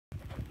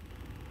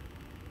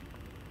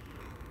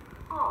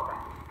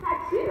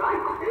it. I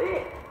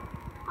quit.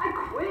 I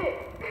quit.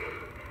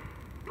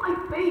 My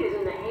fate is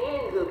in the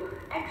hands of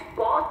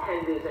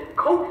ex-bartenders and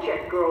coat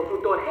check girls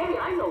who thought, hey,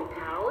 I know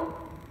talent.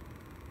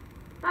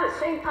 Not the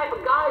same type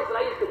of guys that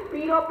I used to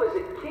beat up as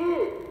a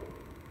kid.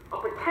 Or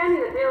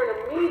pretending that they're in a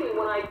meeting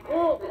when I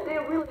call, that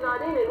they're really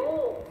not in at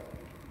all.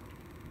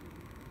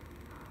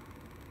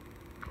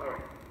 All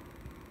right,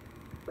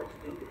 let's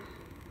do this.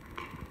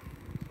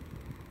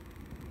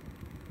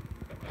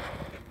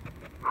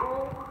 Who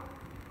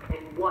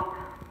and what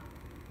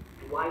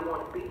do I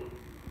want to be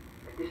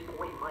at this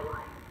point in my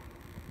life?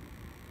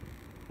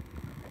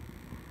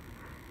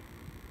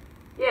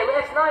 Yeah,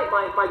 last night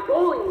my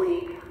bowling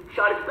league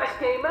shot its best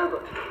game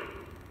ever.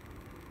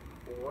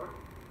 Or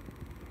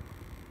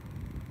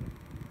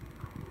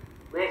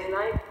last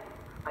night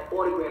I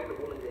autographed a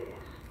woman's ass.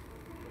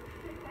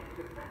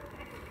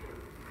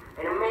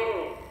 And a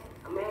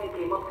man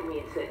came up to me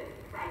and said,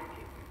 thank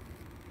you.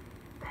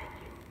 Thank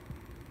you.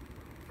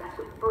 That's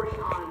the first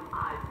time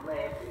I've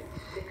laughed in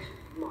 6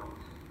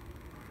 months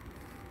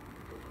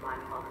since my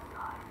mother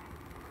died.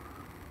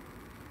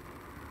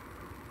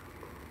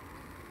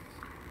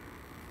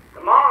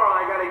 Tomorrow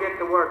I gotta get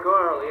to work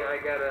early. I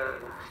gotta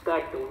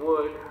stack the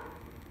wood,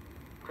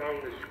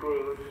 turn the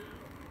screws.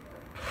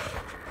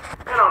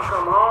 Then I'll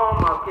come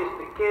home, I'll kiss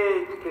the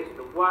kids, kiss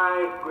the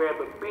wife, grab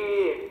a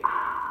beer.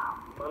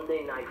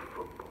 Monday night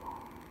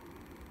football.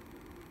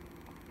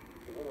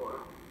 Or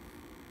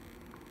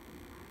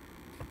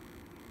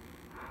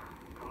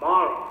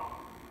tomorrow,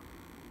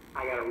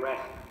 I gotta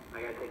rest.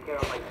 I gotta take care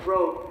of my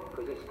throat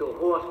because it's still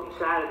hoarse from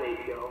Saturday's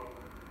show.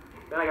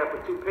 Then I gotta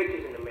put 2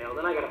 pictures in the mail.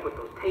 Then I gotta put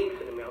those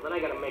tapes in the mail. Then I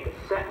gotta make a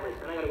set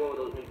list. Then I gotta go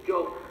over those new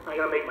jokes. Then I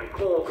gotta make my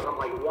call because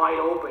I'm like wide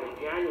open in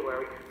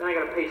January. Then I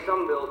gotta pay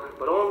some bills,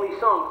 but only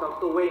some because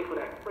I'm still waiting for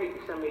that freak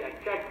to send me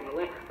that check from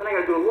the land. Then I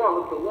gotta do the lawn.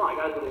 Look for the lawn.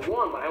 I gotta do the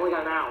lawn, but I only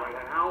got an hour. I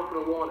got an hour for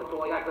the lawn. That's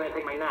all I got. Then I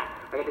take my nap.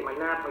 I gotta take my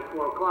nap by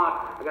 4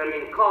 o'clock. I gotta be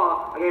in the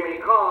car. I gotta be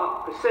in the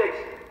car for 6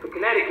 for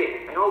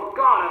Connecticut. And oh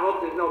God, I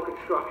hope there's no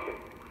construction.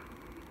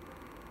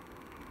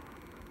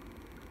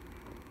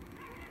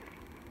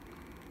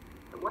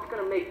 What's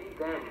going to make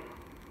them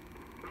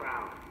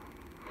proud?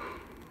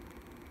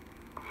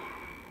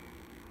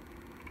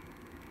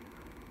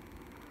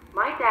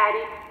 My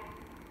daddy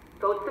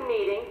goes to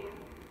meetings,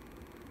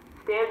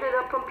 stares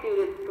at a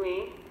computer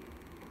screen,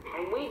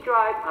 and we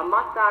drive a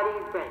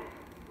Maserati Benz.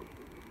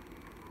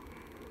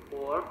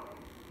 Or,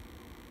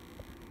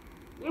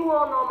 you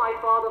all know my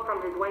father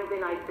from his Wednesday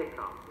night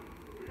sitcom.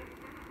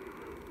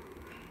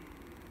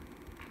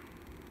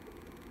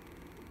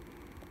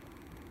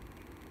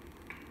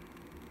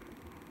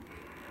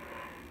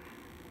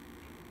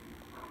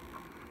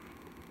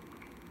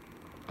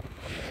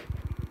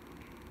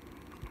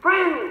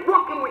 Friends,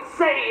 what can we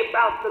say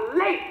about the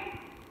late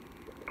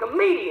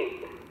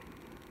comedian,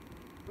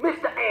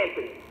 Mr.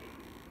 Anthony?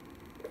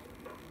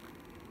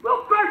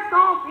 Well, first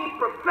off, he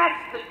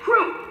professed the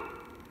truth.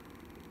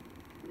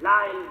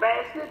 Lying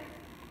bastard.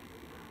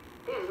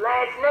 His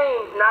last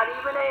name's not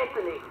even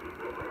Anthony.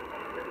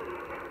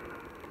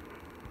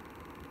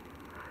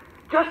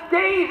 Just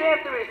days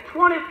after his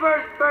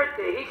 21st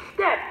birthday, he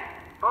stepped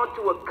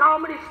onto a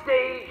comedy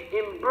stage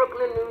in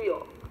Brooklyn, New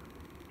York.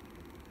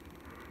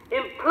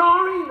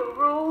 Imploring the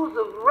rules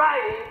of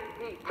writing,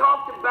 he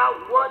talked about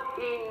what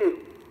he knew.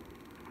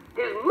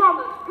 His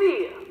mother's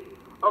fear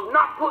of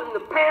not putting the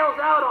pails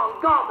out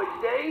on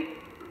garbage day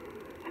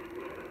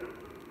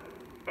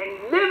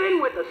and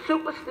living with a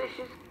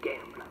superstitious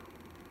gambler.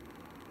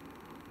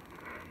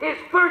 His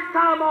first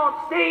time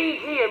on stage,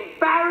 he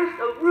embarrassed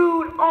a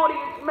rude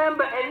audience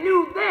member and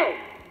knew then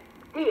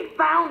he had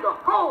found a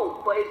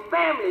home for his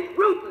family's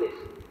ruthless,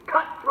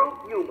 cutthroat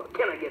humor.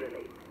 Can I get an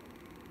amen?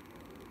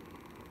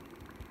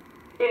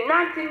 In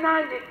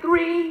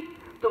 1993,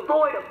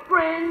 devoid of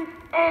friends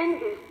and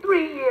his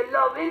 3-year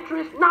love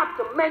interest, not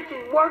to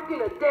mention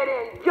working a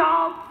dead-end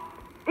job,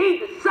 he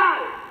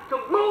decided to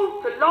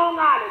move to Long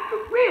Island to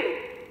really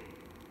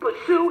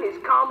pursue his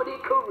comedy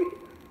career.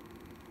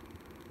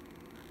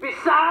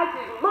 Besides,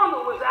 his mother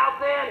was out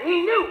there and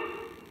he knew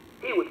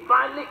he would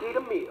finally eat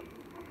a meal.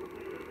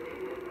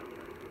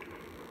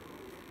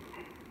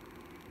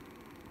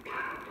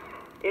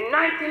 In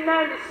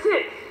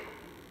 1996,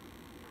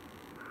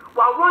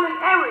 while running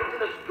errands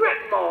in a strip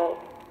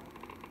mall,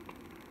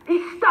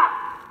 he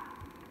stopped,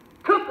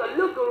 took a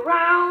look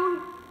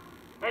around,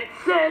 and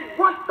said,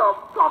 what the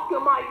fuck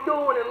am I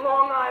doing in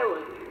Long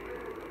Island?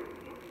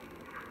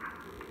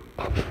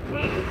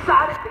 He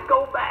decided to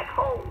go back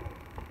home,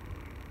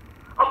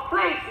 a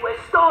place where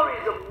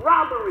stories of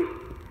robbery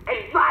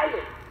and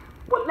violence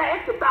were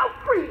laughed about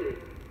freely.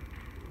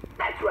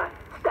 That's right,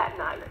 Staten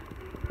Island.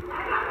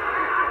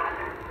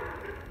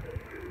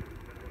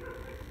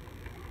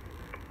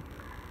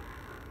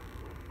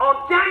 On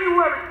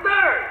January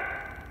 3rd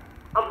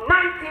of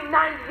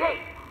 1998,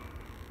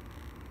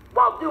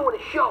 while doing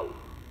a show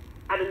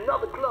at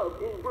another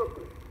club in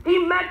Brooklyn, he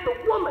met the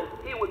woman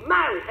he would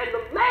marry and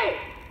the man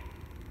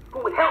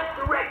who would help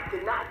direct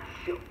tonight's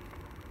show.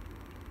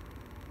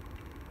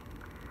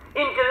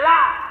 In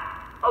July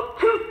of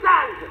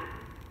 2000,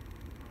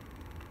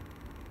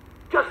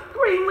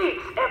 3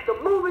 weeks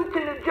after moving to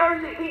New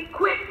Jersey, he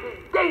quit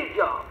his day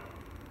job,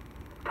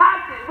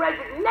 typed his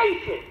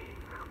resignation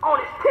on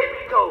his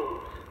tippy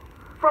toes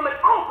from an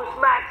office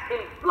max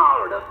in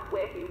Florida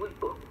where he was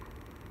booked.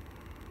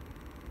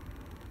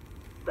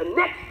 The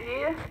next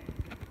year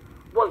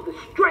was the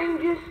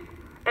strangest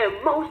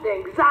and most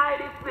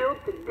anxiety-filled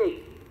to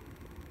date.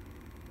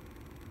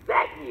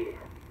 That year,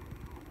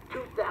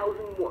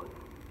 2001.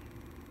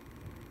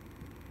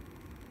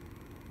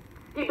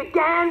 He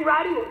began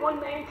writing a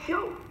one-man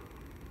show,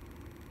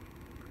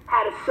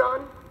 had a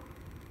son,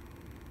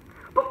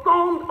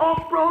 performed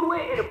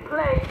off-Broadway in a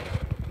play,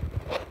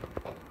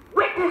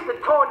 witnessed a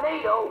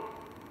tornado,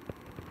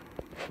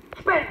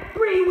 spent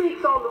 3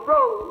 weeks on the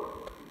road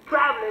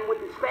traveling with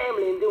his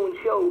family and doing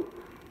shows,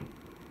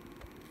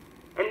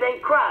 and then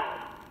cried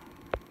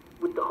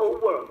with the whole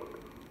world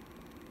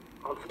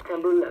on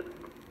September 11th.